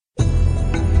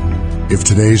If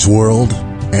today's world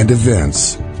and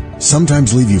events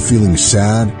sometimes leave you feeling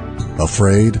sad,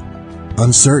 afraid,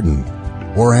 uncertain,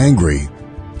 or angry,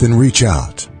 then reach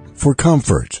out for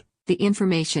comfort. The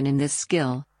information in this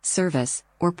skill, service,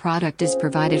 or product is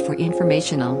provided for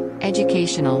informational,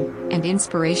 educational, and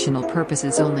inspirational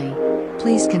purposes only.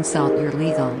 Please consult your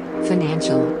legal,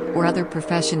 financial, or other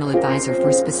professional advisor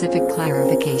for specific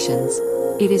clarifications.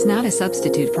 It is not a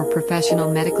substitute for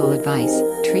professional medical advice,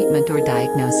 treatment, or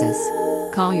diagnosis.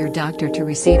 Call your doctor to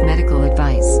receive medical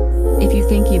advice. If you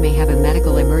think you may have a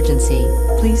medical emergency,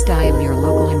 please dial your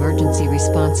local emergency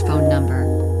response phone number.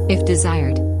 If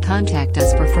desired, contact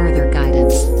us for further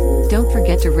guidance. Don't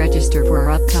forget to register for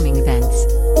our upcoming events.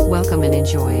 Welcome and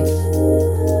enjoy.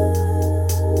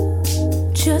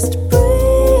 Just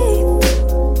breathe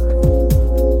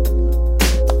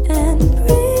and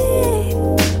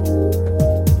breathe.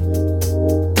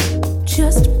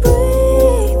 Just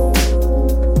breathe.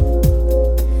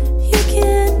 You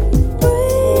can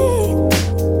breathe.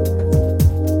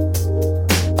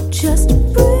 Just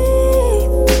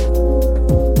breathe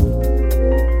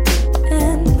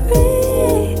and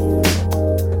breathe.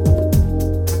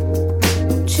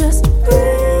 Just breathe.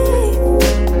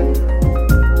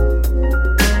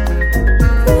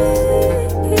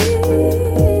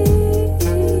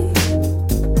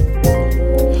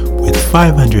 With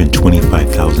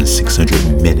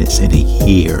 525,600 minutes in a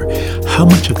year, how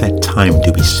much of that time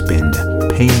do we spend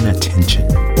paying attention?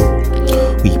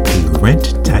 We pay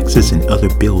rent, taxes, and other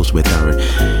bills with our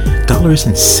dollars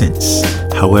and cents.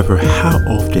 However, how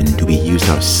often do we use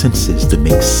our senses to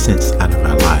make sense out of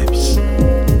our lives?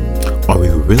 Are we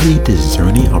really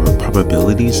discerning our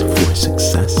probabilities for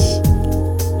success?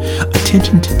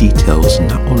 Attention to details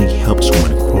not only helps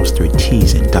one cross their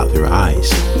T's and dot their I's,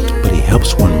 but it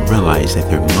helps one realize that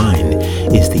their mind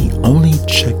is the only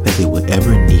check that they will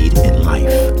ever need in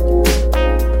life.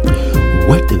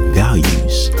 What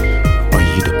values are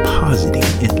you depositing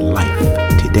in life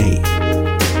today?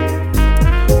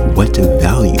 What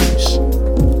values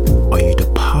are you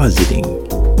depositing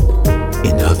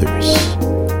in others?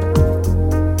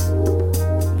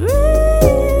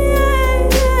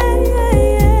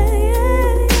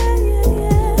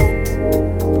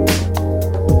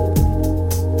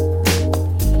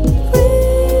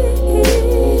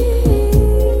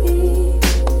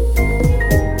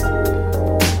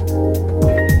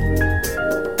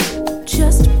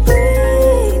 Just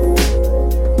breathe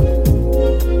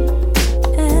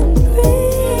and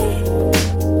breathe.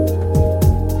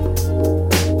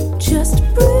 Just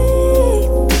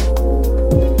breathe.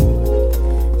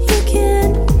 You can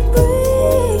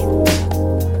breathe.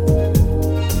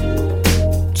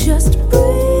 Just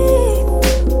breathe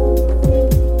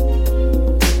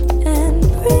and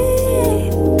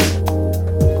breathe.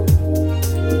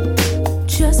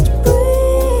 Just breathe.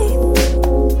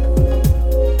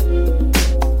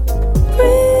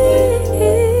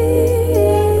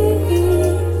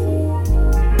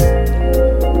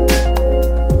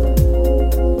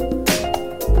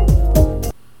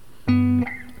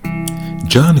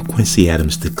 John Quincy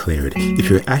Adams declared, "If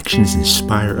your actions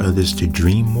inspire others to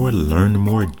dream more, learn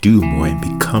more, do more, and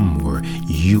become more,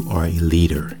 you are a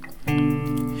leader."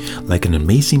 Like an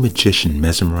amazing magician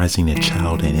mesmerizing a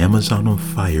child, and Amazon on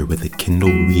fire with a Kindle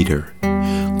reader.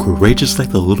 Courageous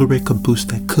like the little red caboose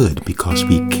that could, because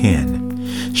we can.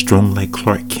 Strong like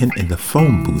Clark Kent in the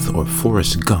phone booth, or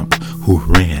Forrest Gump, who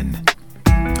ran.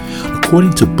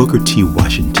 According to Booker T.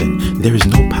 Washington, there is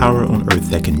no power on earth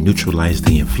that can neutralize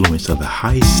the influence of a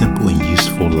high, simple, and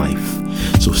useful life.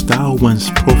 So style one's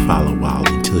profile a while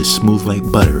until it's smooth like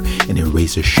butter and a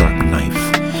razor-sharp knife.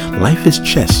 Life is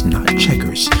chess, not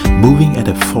checkers, moving at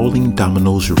a falling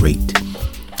dominoes rate.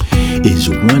 Is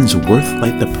one's worth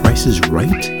like the Price is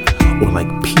Right? Or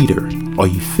like Peter, are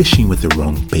you fishing with the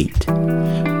wrong bait?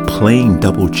 Playing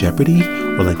double jeopardy?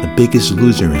 Or like the Biggest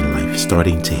Loser in life,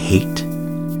 starting to hate?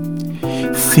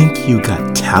 Think you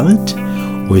got talent?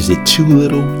 Or is it too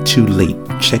little, too late?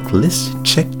 Checklist,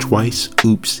 check twice,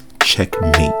 oops,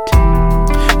 checkmate.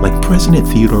 Like President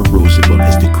Theodore Roosevelt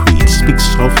has decreed, speak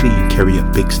softly and carry a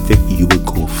big stick, you will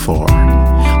go far.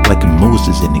 Like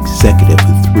Moses, an executive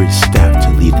who threw his staff to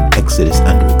lead an exodus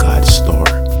under God's star.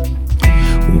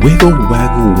 Wiggle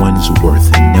waggle one's worth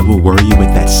and never worry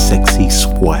with that sexy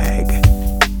swag.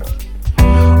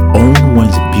 Own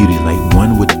one's beauty like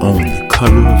one would own the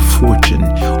cover of Fortune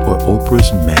or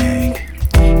Oprah's mag.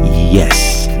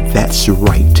 Yes, that's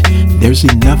right. There's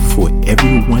enough for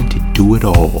everyone to do it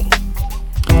all.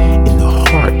 In the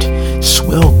heart,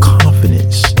 swell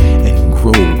confidence and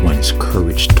grow one's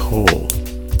courage tall.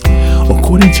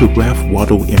 According to Ralph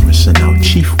Waldo Emerson, our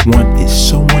chief want is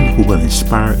someone who who will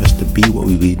inspire us to be what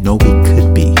we know we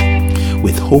could be.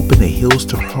 With hope in the hills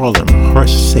to Harlem,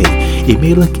 hearts say, it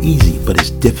may look easy, but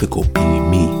it's difficult being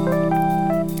me.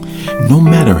 No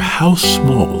matter how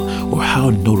small or how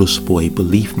noticeable a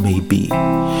belief may be,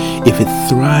 if it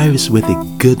thrives with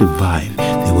a good vibe,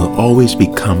 they will always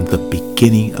become the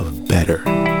beginning of better.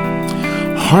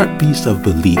 Heartbeats of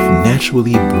belief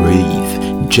naturally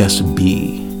breathe, just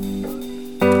be.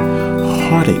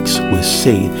 Heartaches will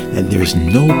say that there's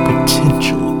no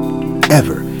potential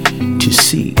ever to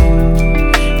see.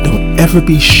 Don't ever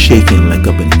be shaken like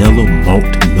a vanilla malt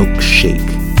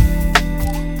milkshake.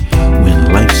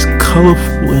 When life's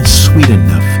colorful and sweet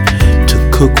enough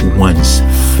to cook one's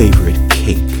favorite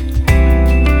cake.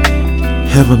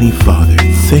 Heavenly Father,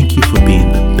 thank you for being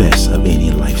the best of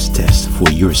any life's test, for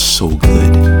you're so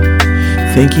good.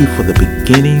 Thank you for the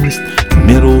beginnings,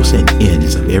 middles, and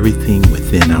ends of everything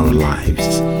within our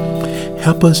lives.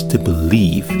 Help us to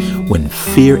believe when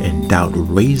fear and doubt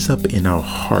raise up in our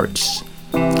hearts.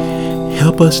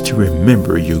 Help us to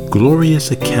remember your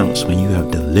glorious accounts when you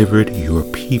have delivered your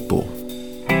people.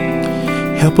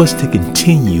 Help us to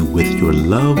continue with your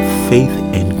love, faith,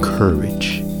 and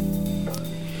courage.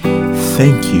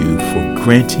 Thank you for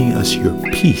granting us your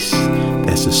peace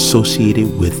that's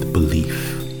associated with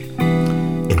belief.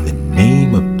 In the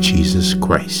name of Jesus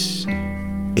Christ,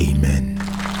 amen.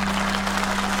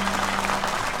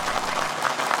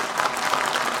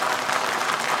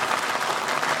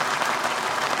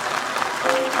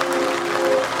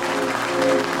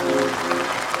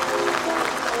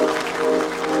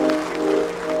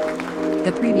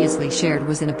 The previously shared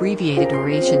was an abbreviated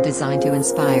oration designed to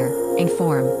inspire,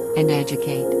 inform, and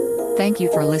educate. Thank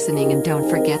you for listening, and don't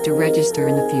forget to register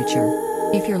in the future.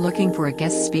 If you're looking for a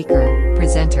guest speaker,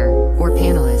 presenter, or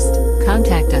panelist,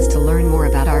 contact us to learn more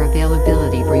about our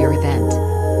availability for your event.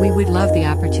 We would love the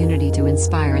opportunity to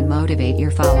inspire and motivate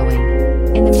your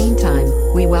following. In the meantime,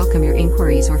 we welcome your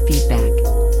inquiries or feedback.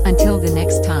 Until the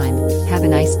next time, have a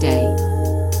nice day.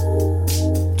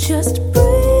 Just